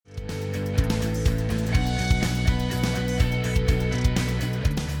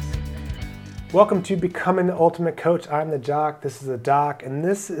Welcome to Becoming the Ultimate Coach. I'm the Jock, this is the Doc, and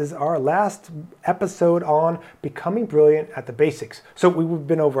this is our last episode on becoming brilliant at the basics. So we've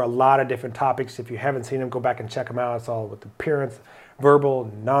been over a lot of different topics. If you haven't seen them, go back and check them out. It's all with appearance,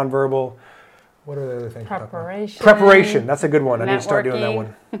 verbal, nonverbal. What are the other things? Preparation. That's a good one. I need to start doing that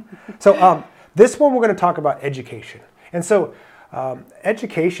one. So this one we're going to talk about education. And so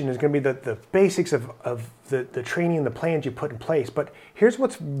education is going to be the basics of the training, the plans you put in place. But here's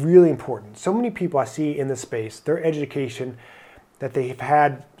what's really important. So many people I see in this space, their education that they've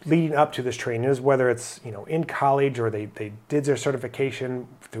had leading up to this training is whether it's in college or they did their certification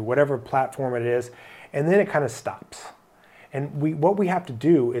through whatever platform it is, and then it kind of stops. And what we have to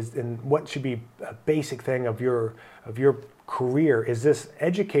do is, and what should be a basic thing of your career, is this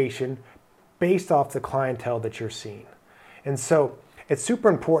education based off the clientele that you're seeing. And so it's super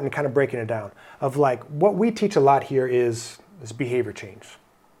important kind of breaking it down of like what we teach a lot here is behavior change.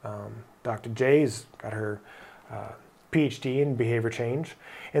 Dr. J's got her PhD in behavior change.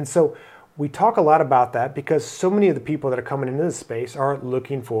 And so we talk a lot about that because so many of the people that are coming into this space are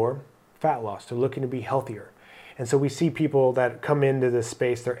looking for fat loss. They're looking to be healthier. And so we see people that come into this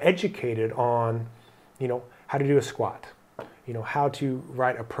space, they're educated on, how to do a squat, how to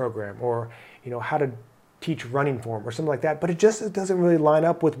write a program, or, how to teach running form or something like that, but it doesn't really line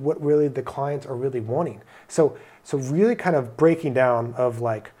up with what really the clients are really wanting. So really kind of breaking down of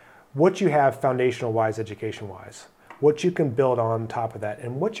like what you have foundational wise, education wise, what you can build on top of that,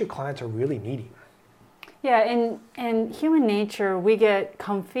 and what your clients are really needing. Yeah, in human nature, we get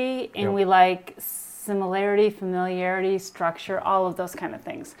comfy and we like similarity, familiarity, structure, all of those kind of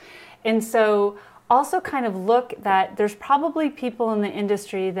things. And so also kind of look that there's probably people in the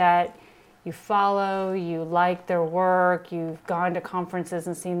industry that you follow, you like their work, you've gone to conferences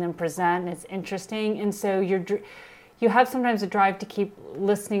and seen them present, and it's interesting. And so you have sometimes a drive to keep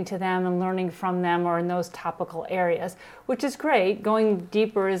listening to them and learning from them or in those topical areas, which is great. Going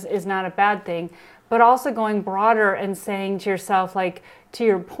deeper is not a bad thing, but also going broader and saying to yourself, like, to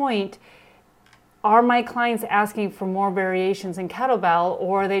your point, are my clients asking for more variations in kettlebell,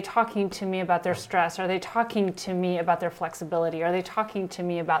 or are they talking to me about their stress? Are they talking to me about their flexibility? Are they talking to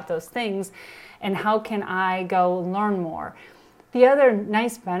me about those things? And how can I go learn more? The other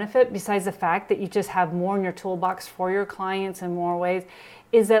nice benefit, besides the fact that you just have more in your toolbox for your clients in more ways,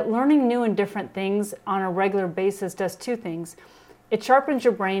 is that learning new and different things on a regular basis does two things. It sharpens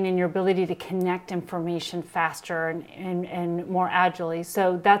your brain and your ability to connect information faster and more agilely.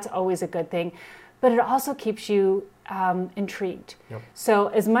 So that's always a good thing. But it also keeps you intrigued. Yep. So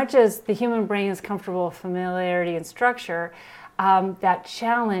as much as the human brain is comfortable with familiarity and structure, that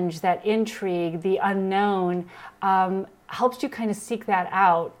challenge, that intrigue, the unknown helps you kind of seek that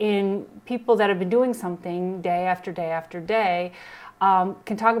out in people that have been doing something day after day after day,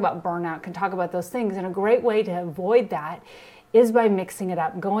 can talk about burnout, can talk about those things. And a great way to avoid that is by mixing it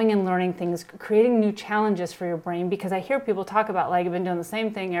up, going and learning things, creating new challenges for your brain, because I hear people talk about, like, I've been doing the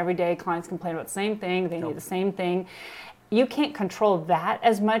same thing every day, clients complain about the same thing, they need the same thing. You can't control that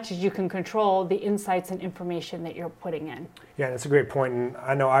as much as you can control the insights and information that you're putting in. Yeah, that's a great point. And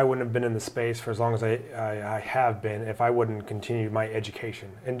I know I wouldn't have been in the space for as long as I have been if I wouldn't continue my education.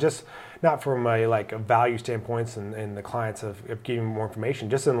 And just not from a value standpoints and the clients of giving more information,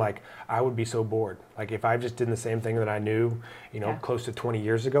 just in I would be so bored. Like if I just did the same thing that I knew, close to 20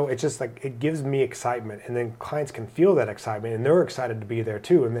 years ago, it's just it gives me excitement. And then clients can feel that excitement and they're excited to be there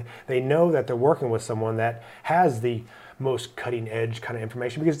too. And they know that they're working with someone that has the most cutting edge kind of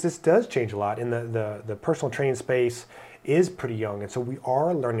information, because this does change a lot. In the personal training space is pretty young, and so we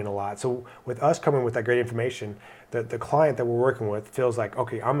are learning a lot. So with us coming with that great information, the client that we're working with feels like,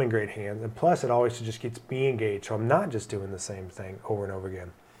 okay, I'm in great hands, and plus it always just gets me engaged, so I'm not just doing the same thing over and over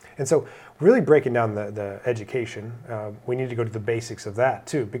again. And so really breaking down the education, we need to go to the basics of that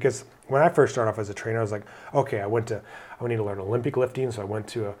too, because when I first started off as a trainer, I was like, okay, I need to learn Olympic lifting, so I went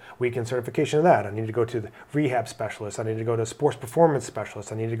to a weekend certification of that. I need to go to the rehab specialist. I need to go to sports performance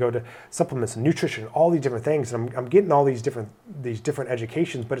specialist. I need to go to supplements and nutrition, all these different things. And I'm getting all these different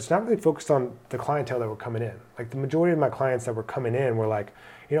educations, but it's not really focused on the clientele that were coming in. Like the majority of my clients that were coming in were like,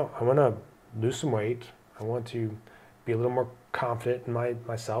 I want to lose some weight. I want to be a little more confident in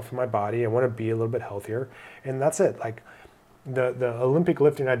myself and my body. I want to be a little bit healthier, and that's it. Like the Olympic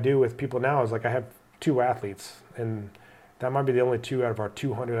lifting I do with people now is I have 2 athletes, and that might be the only 2 out of our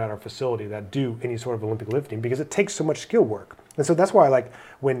 200 at our facility that do any sort of Olympic lifting, because it takes so much skill work. And so that's why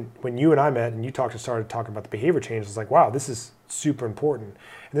when you and I met and you started talking about the behavior change, it's like, wow, this is super important.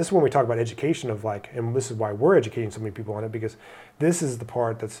 And this is when we talk about education of and this is why we're educating so many people on it, because this is the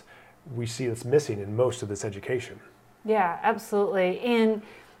part we see that's missing in most of this education. Yeah, absolutely. And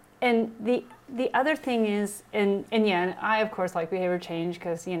And the other thing is, and yeah, I of course like behavior change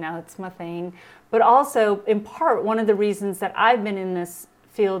because, it's my thing. But also, in part, one of the reasons that I've been in this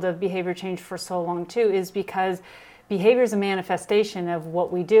field of behavior change for so long too is because behavior is a manifestation of what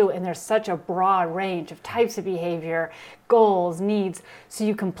we do, and there's such a broad range of types of behavior, goals, needs, so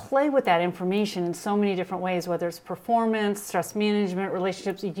you can play with that information in so many different ways, whether it's performance, stress management,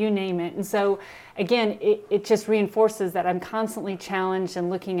 relationships, you name it. And so again, it just reinforces that I'm constantly challenged and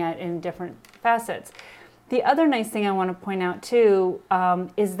looking at in different facets. The other nice thing I want to point out too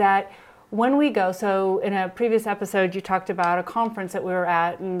is that when we go, so in a previous episode, you talked about a conference that we were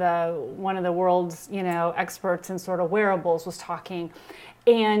at, and one of the world's, experts in sort of wearables was talking.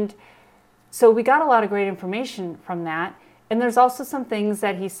 And so we got a lot of great information from that. And there's also some things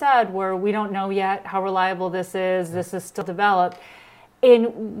that he said where we don't know yet how reliable this is still developed.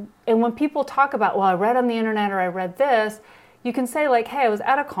 And when people talk about, well, I read on the internet or I read this, you can say like, hey, I was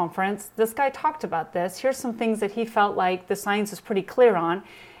at a conference, this guy talked about this, here's some things that he felt like the science is pretty clear on.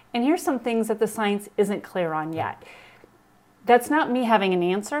 And here's some things that the science isn't clear on yet. That's not me having an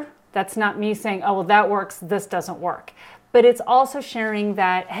answer. That's not me saying, oh, well, that works, this doesn't work. But it's also sharing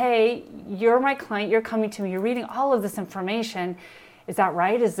that, hey, you're my client, you're coming to me, you're reading all of this information. Is that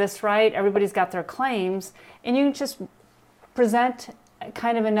right? Is this right? Everybody's got their claims. And you just present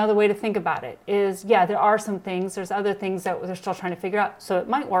kind of another way to think about it is, yeah, there are some things, there's other things that they're still trying to figure out. So it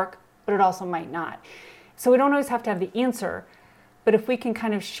might work, but it also might not. So we don't always have to have the answer. But if we can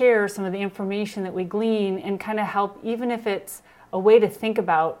kind of share some of the information that we glean and kind of help, even if it's a way to think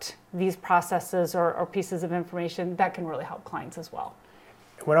about these processes or pieces of information, that can really help clients as well.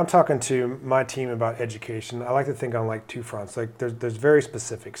 When I'm talking to my team about education, I like to think on like two fronts. Like there's very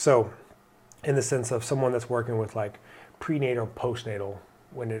specific. So in the sense of someone that's working with like prenatal, postnatal,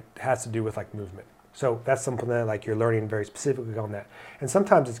 when it has to do with like movement. So that's something that like you're learning very specifically on that. And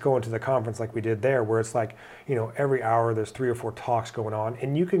sometimes it's going to the conference like we did there where it's like, every hour there's 3 or 4 talks going on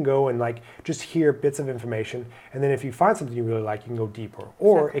and you can go and like just hear bits of information. And then if you find something you really like, you can go deeper.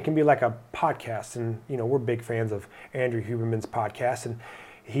 Or Exactly. It can be like a podcast. And, we're big fans of Andrew Huberman's podcast and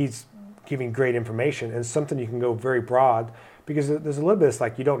he's giving great information and something you can go very broad because there's a little bit, it's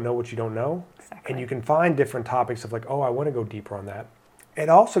like you don't know what you don't know. Exactly. And you can find different topics of like, oh, I want to go deeper on that. It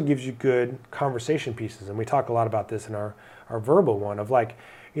also gives you good conversation pieces, and we talk a lot about this in our verbal one of like,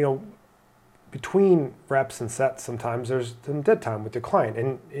 between reps and sets sometimes there's some dead time with the client,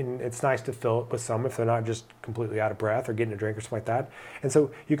 and it's nice to fill it with some if they're not just completely out of breath or getting a drink or something like that. And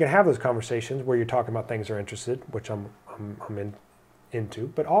so you can have those conversations where you're talking about things they're interested, which I'm into,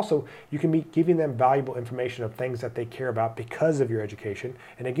 but also you can be giving them valuable information of things that they care about because of your education.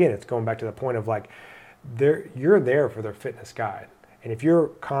 And again, it's going back to the point of like, you're there for their fitness guide. And if you're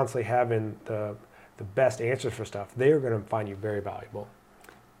constantly having the best answers for stuff, they are going to find you very valuable.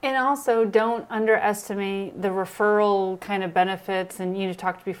 And also don't underestimate the referral kind of benefits. And you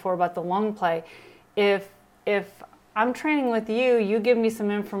talked before about the lung play. If I'm training with you, you give me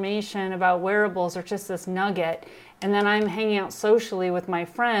some information about wearables or just this nugget, and then I'm hanging out socially with my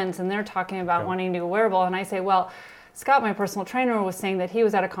friends and they're talking about wanting to do a wearable, and I say, well, Scott, my personal trainer, was saying that he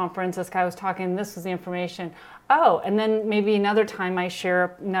was at a conference, this guy was talking, this was the information. Oh, and then maybe another time I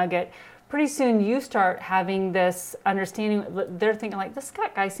share a nugget. Pretty soon you start having this understanding, they're thinking like, this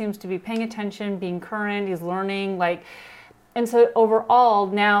Scott guy seems to be paying attention, being current, he's learning, like, and so overall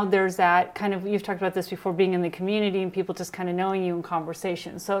now there's that kind of, you've talked about this before, being in the community and people just kind of knowing you in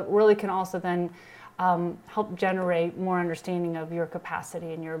conversation. So it really can also then help generate more understanding of your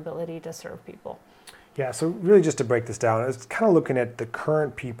capacity and your ability to serve people. Yeah, so really just to break this down, it's kind of looking at the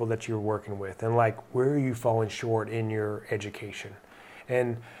current people that you're working with and like where are you falling short in your education.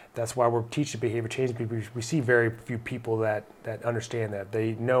 And that's why we're teaching behavior change because we see very few people that understand that.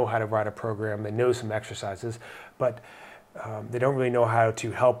 They know how to write a program, they know some exercises, but they don't really know how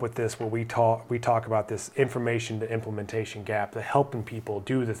to help with this, where we talk about this information to implementation gap, the helping people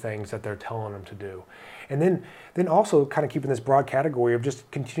do the things that they're telling them to do. And then also kind of keeping this broad category of just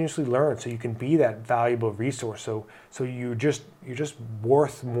continuously learn so you can be that valuable resource. So you're just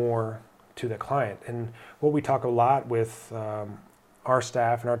worth more to the client. And what we talk a lot with our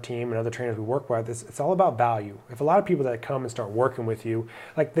staff and our team and other trainers we work with, it's all about value. If a lot of people that come and start working with you,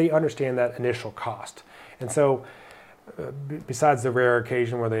 like they understand that initial cost. And so besides the rare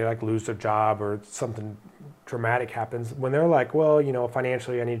occasion where they like lose their job or something dramatic happens, when they're like, well,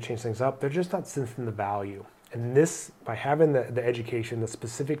 financially I need to change things up, they're just not sensing the value. And this, by having the education that's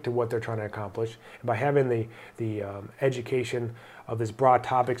specific to what they're trying to accomplish, and by having the education of these broad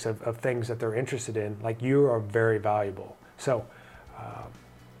topics of things that they're interested in, like you are very valuable. So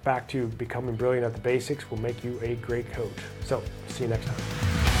back to becoming brilliant at the basics will make you a great coach. So see you next time.